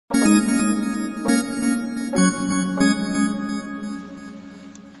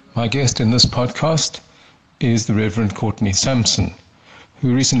My guest in this podcast is the Reverend Courtney Sampson,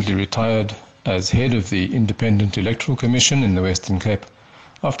 who recently retired as head of the Independent Electoral Commission in the Western Cape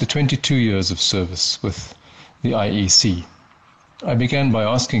after 22 years of service with the IEC. I began by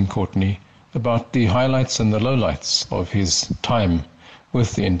asking Courtney about the highlights and the lowlights of his time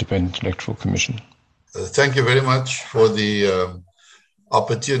with the Independent Electoral Commission. Thank you very much for the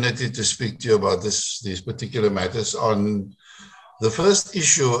opportunity to speak to you about these particular matters. On the first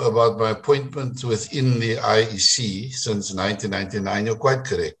issue about my appointment within the IEC since 1999, you're quite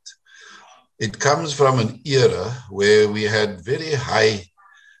correct. It comes from an era where we had very high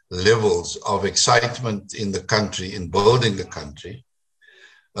levels of excitement in the country, in building the country.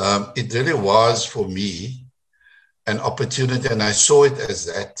 It really was for me an opportunity, and I saw it as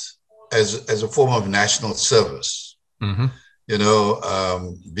that, as a form of national service. Mm-hmm. You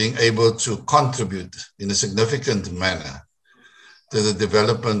know, being able to contribute in a significant manner to the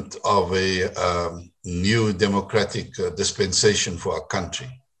development of a new democratic dispensation for our country.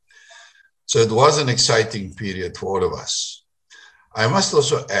 So it was an exciting period for all of us. I must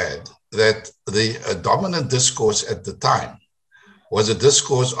also add that the dominant discourse at the time was a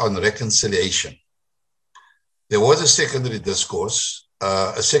discourse on reconciliation. There was a secondary discourse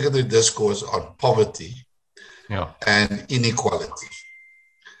on poverty and inequality.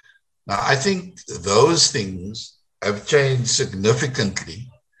 Now, I think those things have changed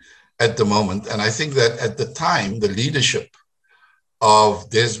significantly at the moment. And I think that at the time, the leadership of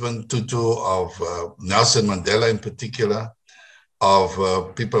Desmond Tutu, of Nelson Mandela in particular,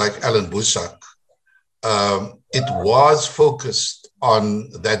 of people like Alan Boesak, it was focused on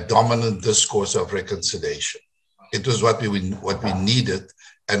that dominant discourse of reconciliation. It was what we needed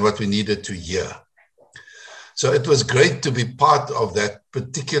and what we needed to hear. So it was great to be part of that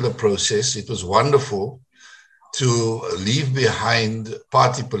particular process. It was wonderful to leave behind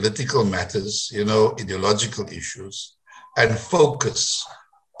party political matters, you know, ideological issues, and focus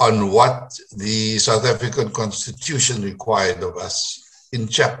on what the South African Constitution required of us in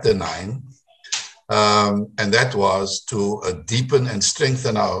Chapter 9. And that was to deepen and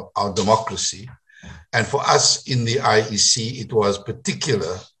strengthen our democracy. And for us in the IEC, it was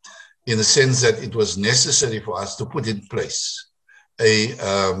particular in the sense that it was necessary for us to put in place a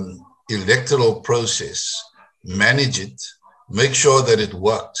electoral process, manage it, make sure that it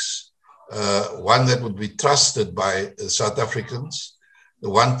works, one that would be trusted by South Africans,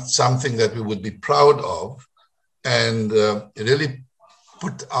 something that we would be proud of, and really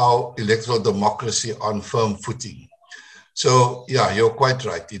put our electoral democracy on firm footing. So, yeah, you're quite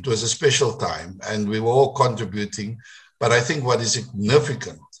right. It was a special time, and we were all contributing. But I think what is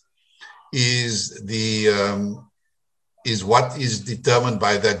significant is what is determined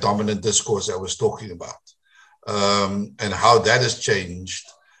by that dominant discourse I was talking about. And how that has changed,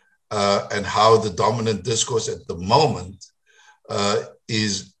 and how the dominant discourse at the moment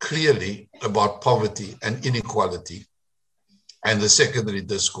is clearly about poverty and inequality, and the secondary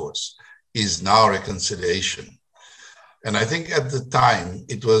discourse is now reconciliation. And I think at the time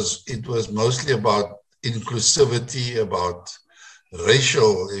it was mostly about inclusivity, about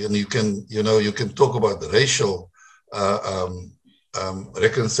racial, and you can talk about the racial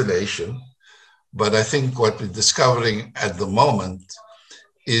reconciliation. But I think what we're discovering at the moment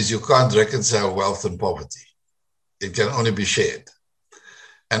is you can't reconcile wealth and poverty. It can only be shared.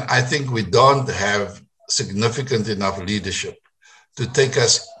 And I think we don't have significant enough leadership to take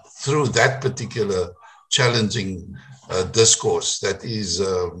us through that particular challenging discourse that is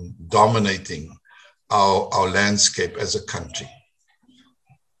dominating our landscape as a country.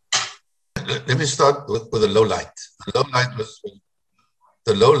 Let me start with a low light.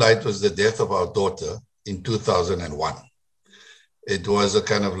 The low light was the death of our daughter in 2001. It was a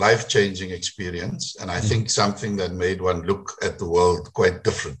kind of life-changing experience, and I think something that made one look at the world quite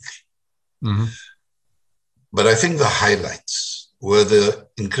differently. Mm-hmm. But I think the highlights were the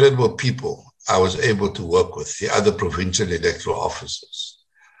incredible people I was able to work with, the other provincial electoral officers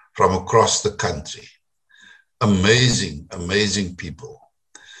from across the country. Amazing, amazing people.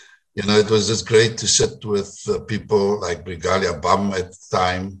 You know, it was just great to sit with people like Brigalia Bam at the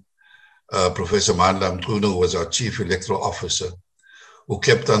time, Professor Mandla Mkhunu, who was our chief electoral officer, who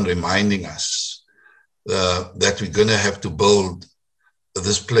kept on reminding us that we're going to have to build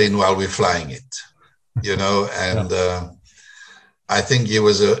this plane while we're flying it, you know, and I think he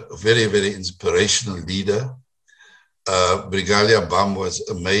was a very, very inspirational leader. Brigalia Bam was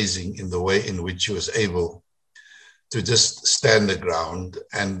amazing in the way in which he was able to just stand the ground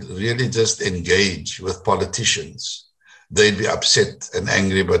and really just engage with politicians, they'd be upset and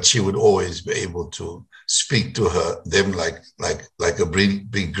angry, but she would always be able to speak to them like a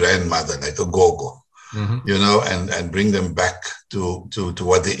big grandmother, like a gogo, you know, and bring them back to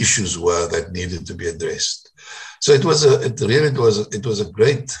what the issues were that needed to be addressed. So it was a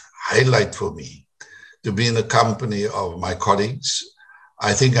great highlight for me to be in the company of my colleagues.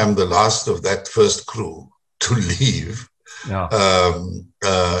 I think I'm the last of that first crew to leave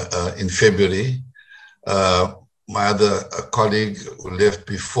in February. My other colleague who left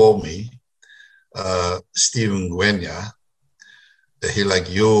before me, Stephen Gwenya, he, like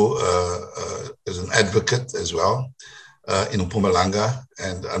you, is an advocate as well in Mpumalanga,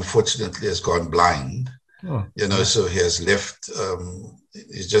 and unfortunately has gone blind. You know, so he has left.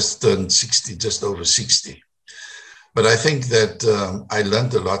 He's just turned 60, just over 60. But I think that I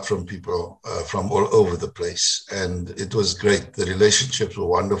learned a lot from people from all over the place, and it was great. The relationships were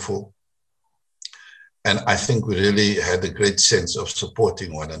wonderful. And I think we really had a great sense of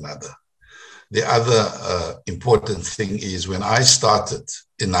supporting one another. The other important thing is when I started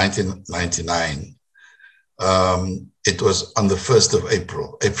in 1999, it was on the 1st of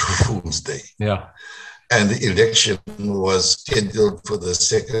April, April Fool's Day. Yeah. And the election was scheduled for the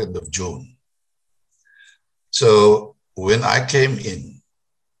 2nd of June. So when I came in,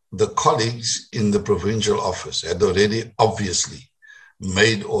 the colleagues in the provincial office had already obviously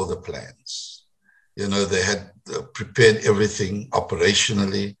made all the plans. You know, they had prepared everything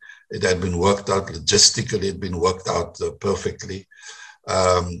operationally. It had been worked out logistically. It had been worked out perfectly.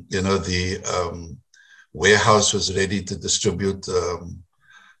 You know, the warehouse was ready to distribute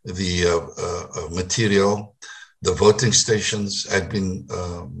the material. The voting stations had been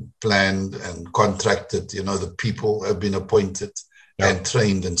planned and contracted. You know, the people have been appointed and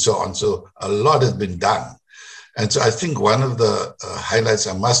trained and so on. So a lot has been done. And so I think one of the highlights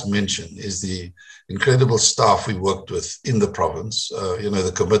I must mention is the incredible staff we worked with in the province. You know,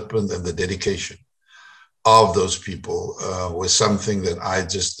 the commitment and the dedication of those people was something that I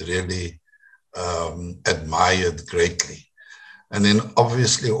just really admired greatly. And then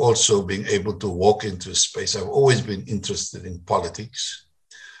obviously also being able to walk into a space. I've always been interested in politics,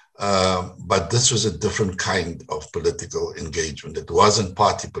 but this was a different kind of political engagement. It wasn't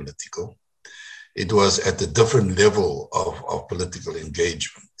party political. It was at a different level of political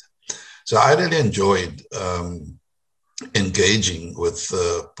engagement. So I really enjoyed engaging with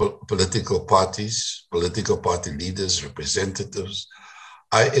political parties, political party leaders, representatives.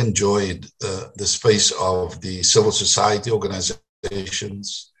 I enjoyed the space of the civil society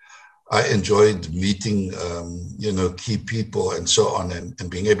organizations. I enjoyed meeting, you know, key people and so on, and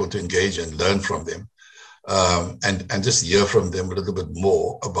being able to engage and learn from them, and just hear from them a little bit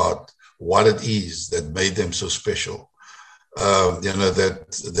more about what it is that made them so special. You know,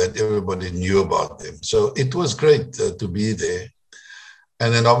 that everybody knew about them. So it was great to be there.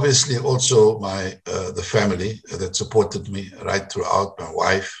 And then obviously also the family that supported me right throughout, my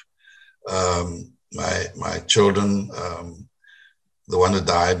wife, my children, the one who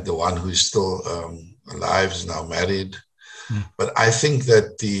died, the one who is still alive, is now married. But I think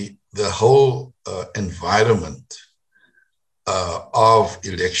that the whole environment of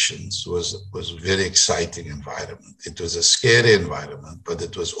elections was a very exciting environment. It was a scary environment, but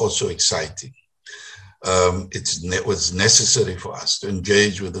it was also exciting. It was necessary for us to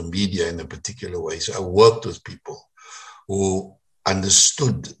engage with the media in a particular way. So I worked with people who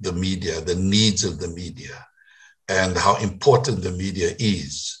understood the media, the needs of the media, and how important the media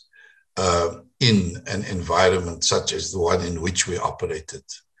is in an environment such as the one in which we operated.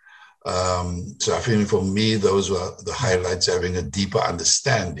 So I think for me, those were the highlights, having a deeper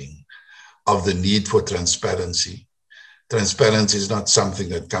understanding of the need for transparency. Transparency is not something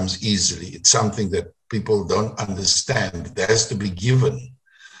that comes easily. It's something that people don't understand. There has to be given.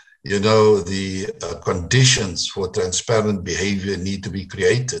 You know, the conditions for transparent behavior need to be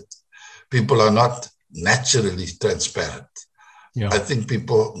created. People are not naturally transparent. Yeah. I think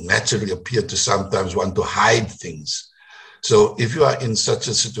people naturally appear to sometimes want to hide things. So if you are in such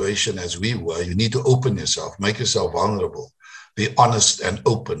a situation as we were, you need to open yourself, make yourself vulnerable, be honest and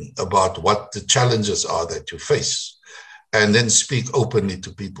open about what the challenges are that you face, and then speak openly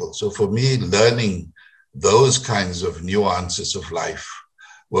to people. So for me, learning those kinds of nuances of life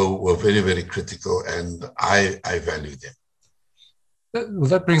were very, very critical, and I value them. Well,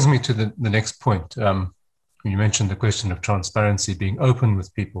 that brings me to the next point. You mentioned the question of transparency, being open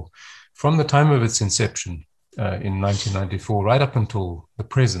with people. From the time of its inception in 1994, right up until the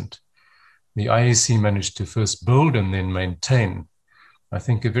present, the IEC managed to first build and then maintain, I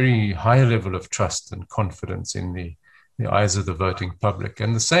think, a very high level of trust and confidence in the eyes of the voting public.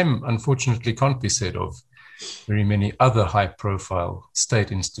 And the same, unfortunately, can't be said of very many other high-profile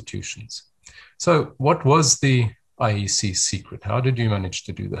state institutions. So what was the IEC's secret? How did you manage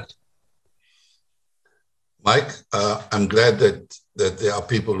to do that? Mike, I'm glad that there are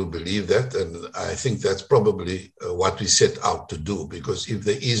people who believe that, and I think that's probably what we set out to do, because if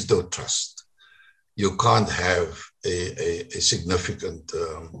there is no trust, you can't have a significant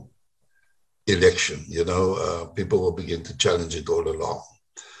election. People will begin to challenge it all along.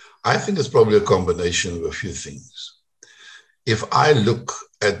 I think it's probably a combination of a few things. If I look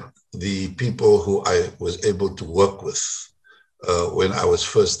at the people who I was able to work with when I was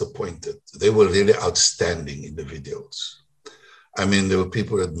first appointed, they were really outstanding individuals. I mean, there were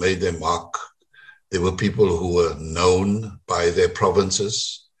people that made their mark. There were people who were known by their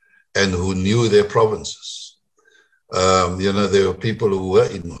provinces and who knew their provinces. There were people who were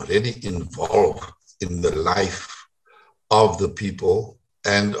already involved in the life of the people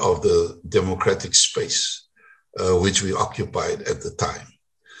and of the democratic space which we occupied at the time.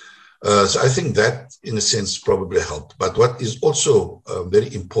 So I think that, in a sense, probably helped. But what is also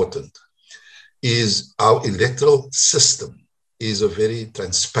very important is our electoral system is a very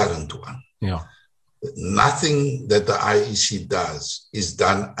transparent one. Yeah. Nothing that the IEC does is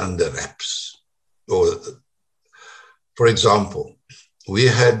done under wraps. For example, we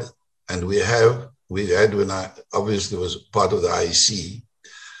had when I obviously was part of the IEC,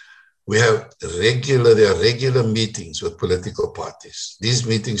 there are regular meetings with political parties. These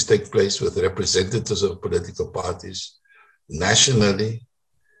meetings take place with representatives of political parties nationally,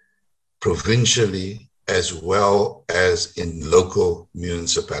 provincially, as well as in local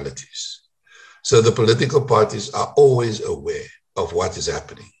municipalities. So the political parties are always aware of what is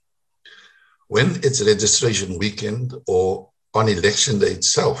happening. When it's registration weekend or on election day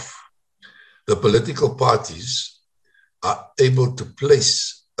itself, the political parties are able to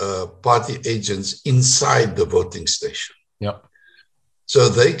place party agents inside the voting station. Yeah. So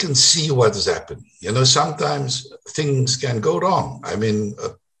they can see what is happening. Sometimes things can go wrong. I mean,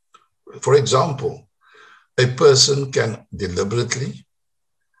 for example, a person can deliberately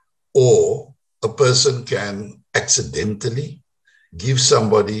or a person can accidentally give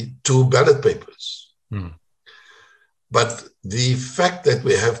somebody 2 ballot papers. But the fact that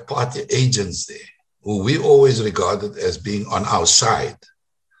we have party agents there, who we always regarded as being on our side,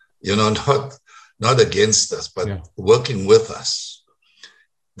 not against us, but working with us,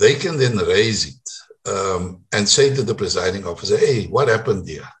 they can then raise it and say to the presiding officer, hey, what happened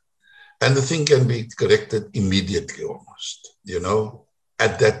here? And the thing can be corrected immediately almost,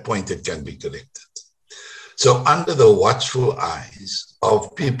 at that point it can be corrected. So under the watchful eyes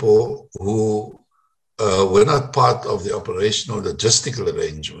of people who were not part of the operational logistical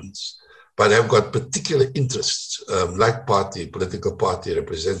arrangements, but have got particular interests, like political party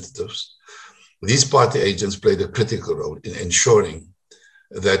representatives, these party agents played a critical role in ensuring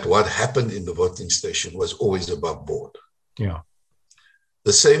that what happened in the voting station was always above board. Yeah.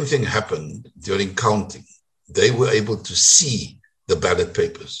 The same thing happened during counting. They were able to see the ballot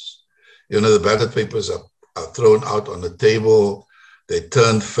papers. The ballot papers are thrown out on the table. They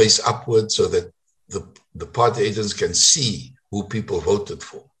turn face upward so that the party agents can see who people voted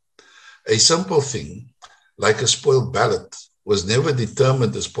for. A simple thing, like a spoiled ballot, was never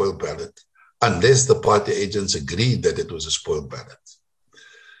determined a spoiled ballot unless the party agents agreed that it was a spoiled ballot.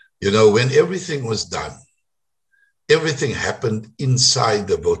 When everything was done, everything happened inside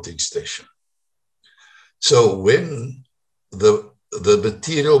the voting station. So when the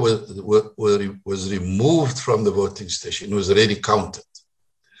material was removed from the voting station, it was already counted.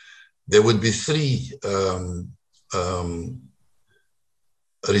 There would be 3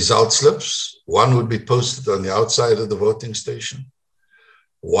 result slips. One would be posted on the outside of the voting station.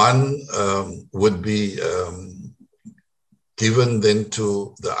 One would be given then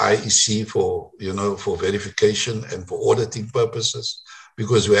to the IEC for verification and for auditing purposes,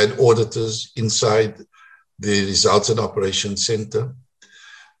 because we had auditors inside the Results and Operations Center.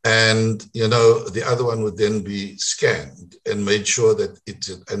 And, the other one would then be scanned and made sure that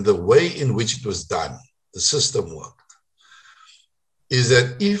and the way in which it was done, the system worked, is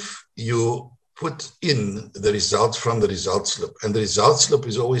that if you put in the results from the result slip, and the result slip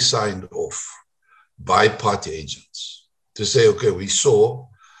is always signed off by party agents to say, okay, we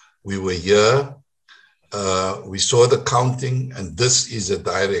were here, we saw the counting, and this is a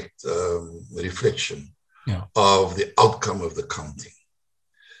direct reflection of the outcome of the counting.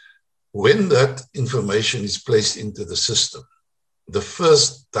 When that information is placed into the system, the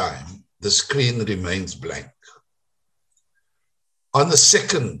first time the screen remains blank. On the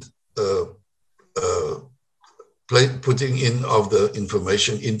second putting in of the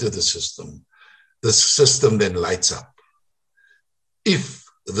information into the system, the system then lights up. If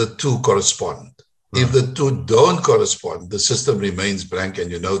the two correspond. If the two don't correspond, the system remains blank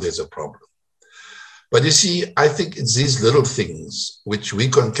and you know there's a problem. But you see, I think it's these little things which we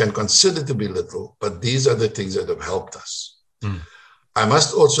can consider to be little, but these are the things that have helped us. I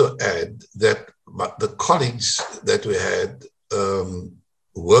must also add that the colleagues that we had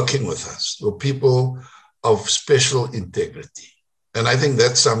working with us were people of special integrity. And I think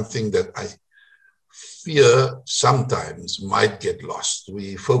that's something that I fear sometimes might get lost.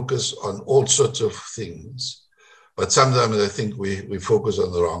 We focus on all sorts of things, but sometimes I think we focus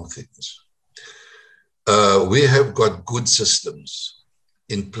on the wrong things. We have got good systems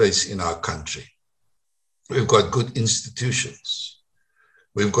in place in our country. We've got good institutions.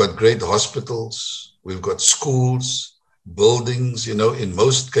 We've got great hospitals. We've got schools, buildings, in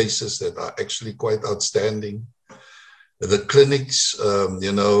most cases that are actually quite outstanding. The clinics,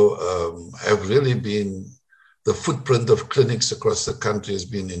 have really been, the footprint of clinics across the country has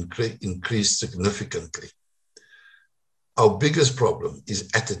been increased significantly. Our biggest problem is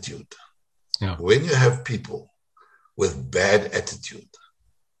attitude. Yeah. When you have people with bad attitude,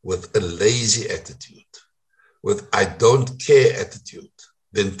 with a lazy attitude, with I don't care attitude,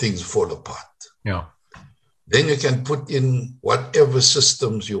 then things fall apart. Yeah. Then you can put in whatever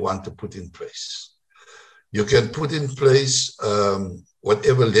systems you want to put in place. You can put in place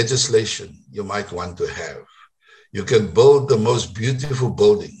whatever legislation you might want to have. You can build the most beautiful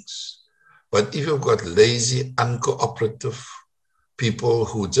buildings. But if you've got lazy, uncooperative people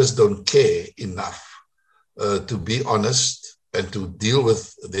who just don't care enough to be honest and to deal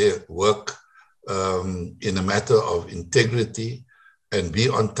with their work in a matter of integrity and be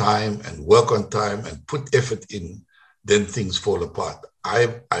on time and work on time and put effort in, then things fall apart.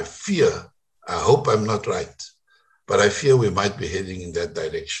 I fear, I hope I'm not right, but I fear we might be heading in that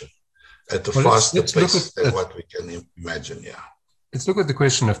direction at a faster pace than what we can imagine. Yeah. Let's look at the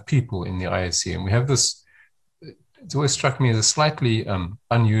question of people in the IEC. And we have this, it's always struck me as a slightly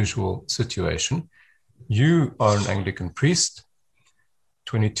unusual situation. You are an Anglican priest,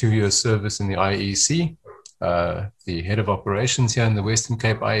 22 years service in the IEC. The head of operations here in the Western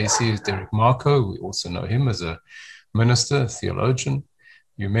Cape IEC is Derek Marco. We also know him as a minister, a theologian.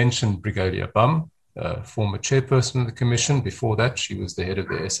 You mentioned Brigadier Bum, former chairperson of the commission. Before that, she was the head of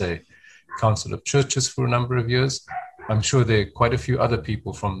the SA Council of Churches for a number of years. I'm sure there are quite a few other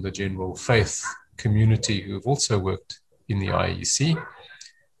people from the general faith community who have also worked in the IEC.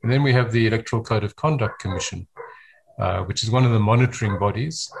 And then we have the Electoral Code of Conduct Commission, which is one of the monitoring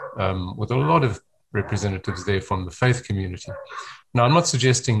bodies with a lot of representatives there from the faith community. Now, I'm not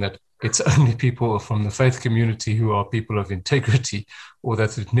suggesting that it's only people from the faith community who are people of integrity or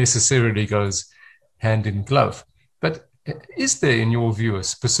that it necessarily goes hand in glove. But is there, in your view, a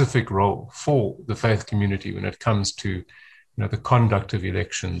specific role for the faith community when it comes to the conduct of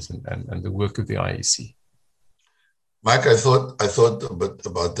elections and the work of the IEC? Mike, I thought a bit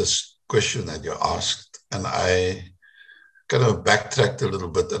about this question that you asked, and I kind of backtracked a little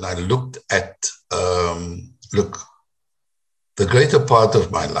bit and I looked at, the greater part of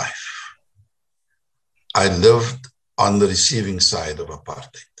my life, I lived on the receiving side of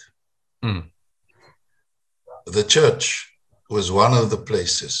apartheid. The church was one of the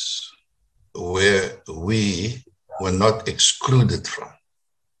places where we were not excluded from.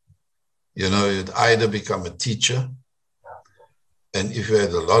 You'd either become a teacher, and if you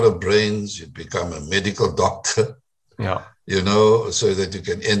had a lot of brains, you'd become a medical doctor. Yeah. So that you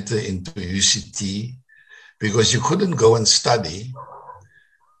can enter into UCT, because you couldn't go and study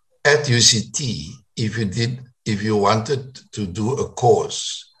at UCT if you wanted to do a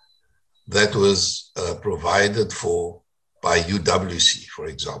course that was provided for by UWC, for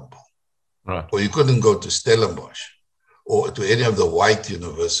example. Right. Or you couldn't go to Stellenbosch or to any of the white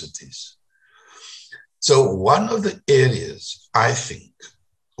universities. So one of the areas, I think,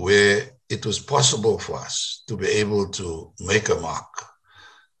 where it was possible for us to be able to make a mark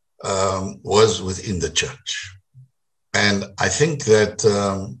was within the church. And I think that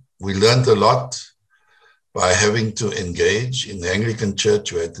we learned a lot by having to engage in the Anglican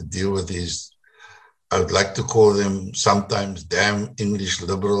Church. We had to deal with these, I would like to call them sometimes damn English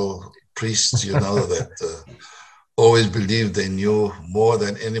liberal priests, that always believed they knew more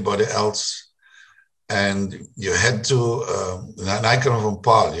than anybody else. And you had to, and I come from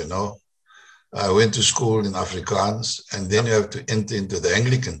Paul, I went to school in Afrikaans, and then you have to enter into the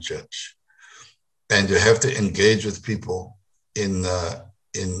Anglican Church, and you have to engage with people in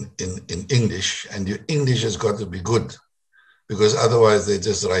English, and your English has got to be good, because otherwise they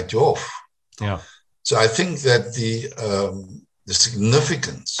just write you off. Yeah. So I think that the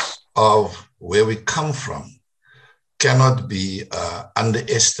significance of where we come from cannot be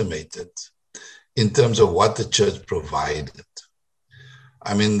underestimated in terms of what the church provided.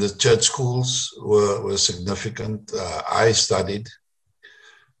 I mean, the church schools were significant. I studied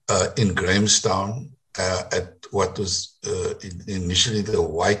in Grahamstown at what was initially the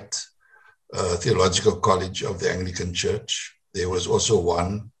white theological college of the Anglican Church. There was also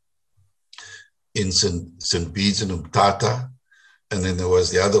one in St. Bede's in Umtata, and then there was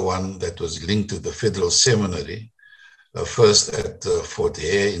the other one that was linked to the Federal Seminary, first at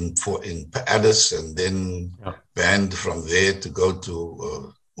Pothier in Alice, and then banned from there to go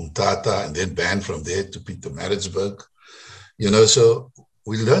to Umtata, and then banned from there to Pietermaritzburg. So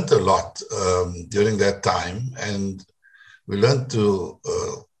we learned a lot during that time, and we learned to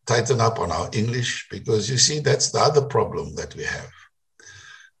tighten up on our English, because you see, that's the other problem that we have.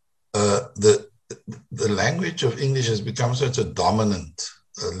 The language of English has become such a dominant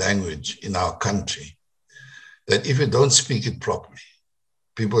language in our country that if you don't speak it properly,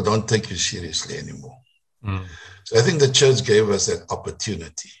 people don't take you seriously anymore. So I think the church gave us that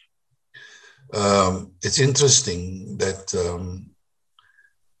opportunity. It's interesting that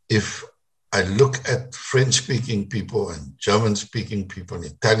if I look at French-speaking people and German-speaking people and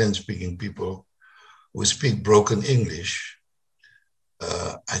Italian-speaking people who speak broken English,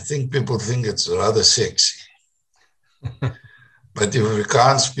 I think people think it's rather sexy. But if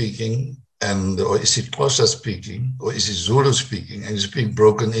Afrikaans speaking or isiXhosa speaking or isiZulu speaking and you speak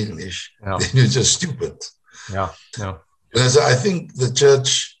broken English, then you're just stupid. And so I think the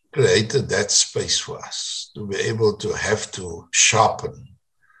church created that space for us to be able to have to sharpen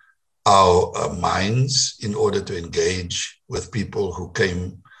our minds in order to engage with people who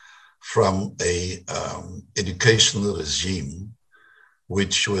came from a educational regime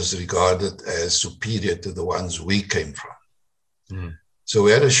which was regarded as superior to the ones we came from. So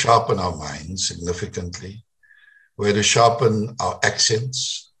we had to sharpen our minds significantly. We had to sharpen our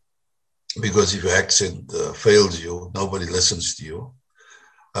accents, because if your accent fails you, nobody listens to you.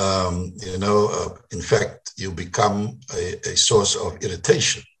 In fact, you become a source of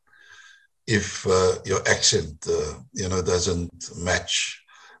irritation if your accent, doesn't match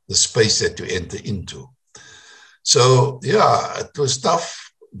the space that you enter into. So, it was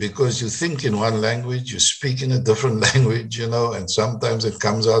tough, because you think in one language, you speak in a different language, and sometimes it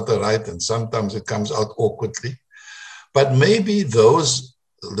comes out all right and sometimes it comes out awkwardly. But maybe those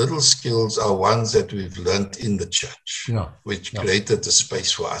little skills are ones that we've learned in the church, which created the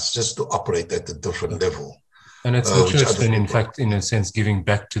space for us just to operate at a different level. And it's the church then, in fact, in a sense, giving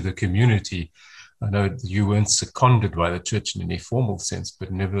back to the community. I know you weren't seconded by the church in any formal sense,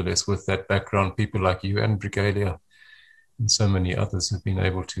 but nevertheless, with that background, people like you and Brigadier and so many others have been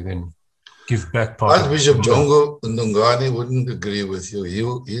able to then give back part. Archbishop Jongo Ndungane wouldn't agree with you.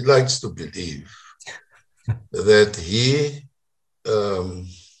 He likes to believe that he,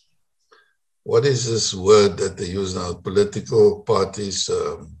 what is this word that they use now? Political parties.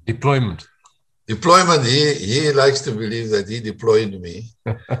 Deployment. Deployment, he likes to believe that he deployed me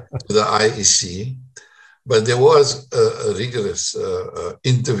to the IEC, but there was a rigorous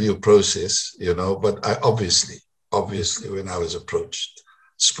interview process, but I obviously, when I was approached,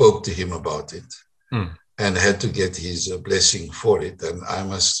 spoke to him about it and had to get his blessing for it. And I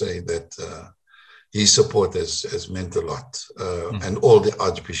must say that his support has meant a lot. And all the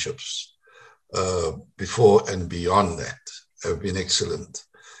archbishops before and beyond that have been excellent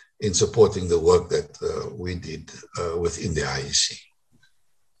in supporting the work that we did within the IEC.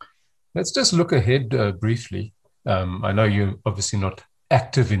 Let's just look ahead briefly. I know you're obviously not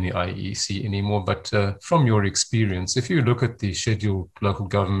active in the IEC anymore, but from your experience, if you look at the scheduled local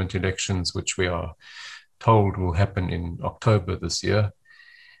government elections, which we are told will happen in October this year,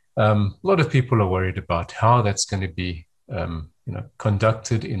 a lot of people are worried about how that's going to be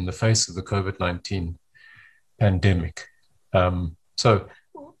conducted in the face of the COVID-19 pandemic. So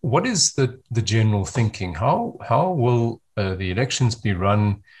what is the general thinking? How will the elections be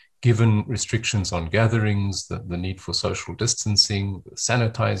run given restrictions on gatherings, the need for social distancing, the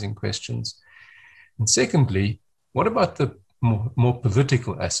sanitizing questions? And secondly, what about the more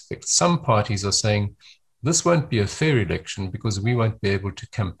political aspects? Some parties are saying this won't be a fair election because we won't be able to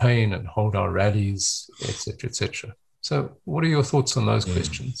campaign and hold our rallies, etc., etc. So what are your thoughts on those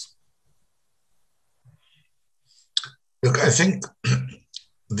questions? Look, I think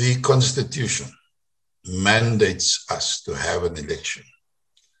the Constitution mandates us to have an election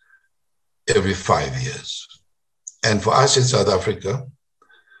every 5 years. And for us in South Africa,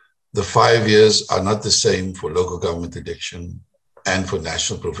 the 5 years are not the same for local government election and for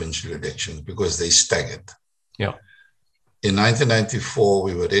national provincial elections because they staggered. Yeah. In 1994,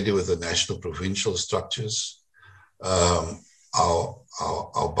 we were ready with the national provincial structures, our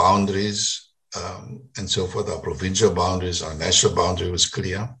boundaries, and so forth, our provincial boundaries, our national boundary was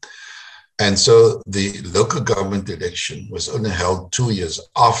clear. And so the local government election was only held 2 years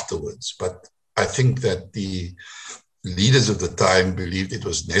afterwards. But I think that the leaders of the time believed it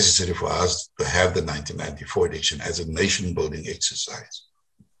was necessary for us to have the 1994 election as a nation-building exercise.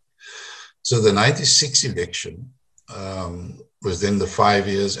 So the 96 election was then the 5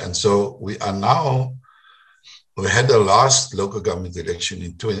 years. And so we had the last local government election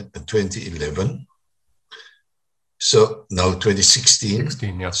in 2011. So, no, 2016.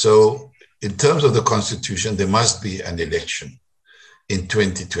 16, yeah. So in terms of the constitution, there must be an election in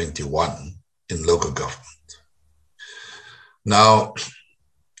 2021 in local government. Now,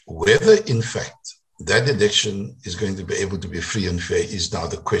 whether in fact that election is going to be able to be free and fair is now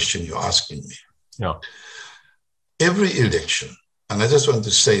the question you're asking me. Yeah. Every election, and I just want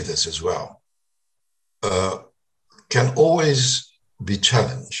to say this as well, can always be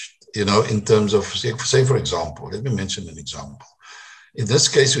challenged, in terms of, say, for example, let me mention an example. In this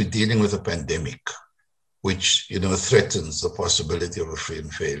case, we're dealing with a pandemic, which, threatens the possibility of a free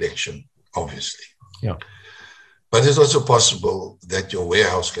and fair election, obviously. Yeah. But it's also possible that your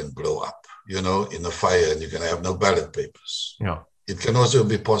warehouse can blow up, in a fire, and you can have no ballot papers. Yeah. It can also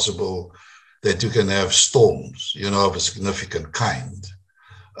be possible that you can have storms, of a significant kind.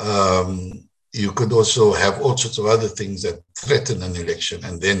 You could also have all sorts of other things that threaten an election,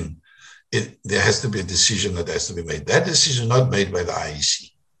 and then there has to be a decision that has to be made. That decision is not made by the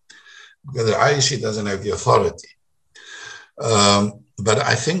IEC, because the IEC doesn't have the authority. But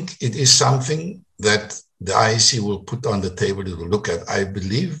I think it is something that the IEC will put on the table to look at. I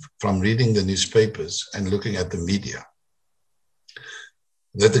believe from reading the newspapers and looking at the media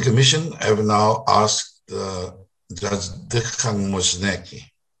that the Commission have now asked Judge Digang Mosneki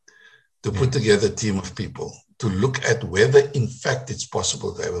to put together a team of people to look at whether, in fact, it's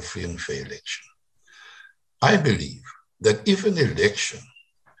possible to have a free and fair election. I believe that if an election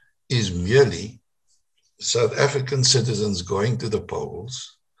is merely South African citizens going to the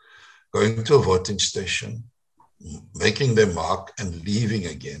polls, going to a voting station, making their mark and leaving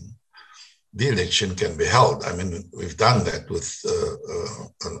again, the election can be held. I mean, we've done that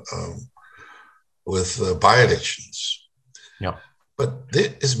with by-elections. Yeah. But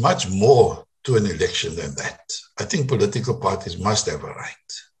there is much more to an election than that. I think political parties must have a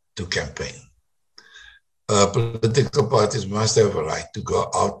right to campaign. Political parties must have a right to go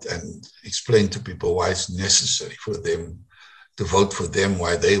out and explain to people why it's necessary for them to vote for them,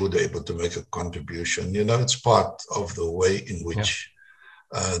 why they would be able to make a contribution. It's part of the way in which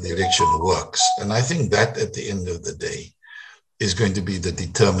the election works. And I think that at the end of the day is going to be the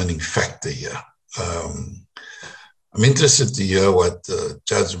determining factor here. I'm interested to hear what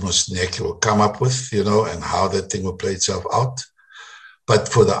Judge Mosneki will come up with, and how that thing will play itself out. But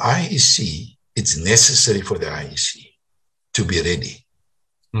for the IEC, it's necessary for the IEC to be ready.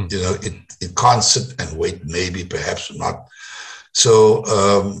 It can't sit and wait, maybe, perhaps not. So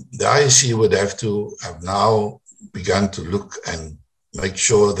the IEC would have to have now begun to look and make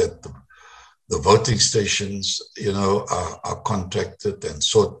sure that the voting stations, are contracted and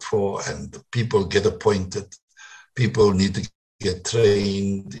sought for, and people get appointed. People need to get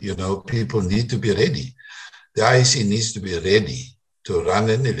trained, people need to be ready. The IEC needs to be ready to run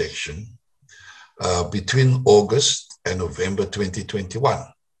an election between August and November 2021.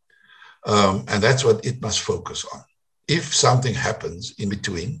 And that's what it must focus on. If something happens in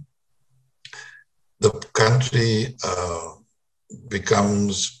between, the country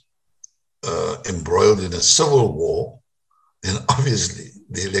becomes embroiled in a civil war, then obviously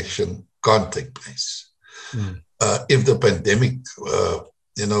the election can't take place. If the pandemic,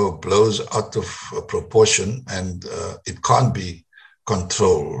 blows out of proportion and it can't be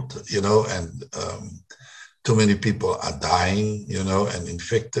controlled, and too many people are dying, and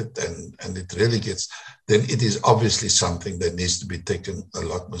infected, and it really gets, then it is obviously something that needs to be taken a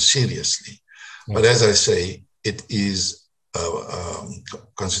lot more seriously. But as I say, it is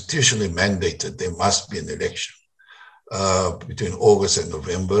constitutionally mandated. There must be an election between August and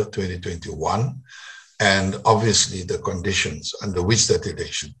November 2021. And obviously the conditions under which that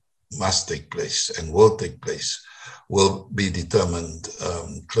election must take place and will take place will be determined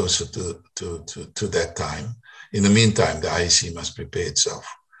closer to that time. In the meantime, the IEC must prepare itself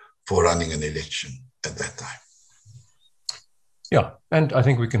for running an election at that time. Yeah, and I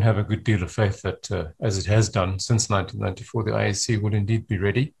think we can have a good deal of faith that, as it has done since 1994, the IEC will indeed be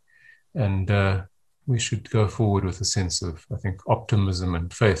ready. And we should go forward with a sense of, I think, optimism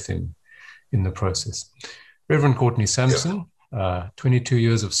and faith in the process. Reverend Courtney Sampson, 22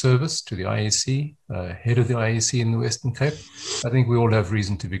 years of service to the IEC, head of the IEC in the Western Cape. I think we all have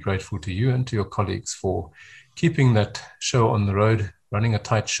reason to be grateful to you and to your colleagues for keeping that show on the road, running a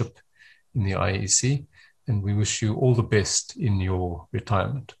tight ship in the IEC, and we wish you all the best in your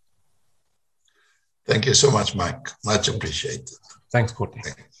retirement. Thank you so much, Mike. Much appreciated. Thanks, Courtney.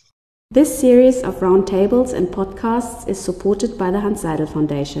 This series of roundtables and podcasts is supported by the Hans Seidel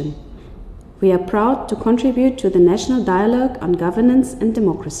Foundation. We are proud to contribute to the national dialogue on governance and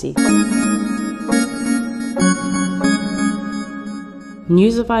democracy.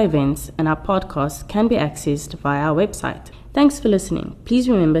 News of our events and our podcasts can be accessed via our website. Thanks for listening. Please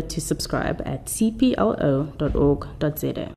remember to subscribe at cplo.org.za.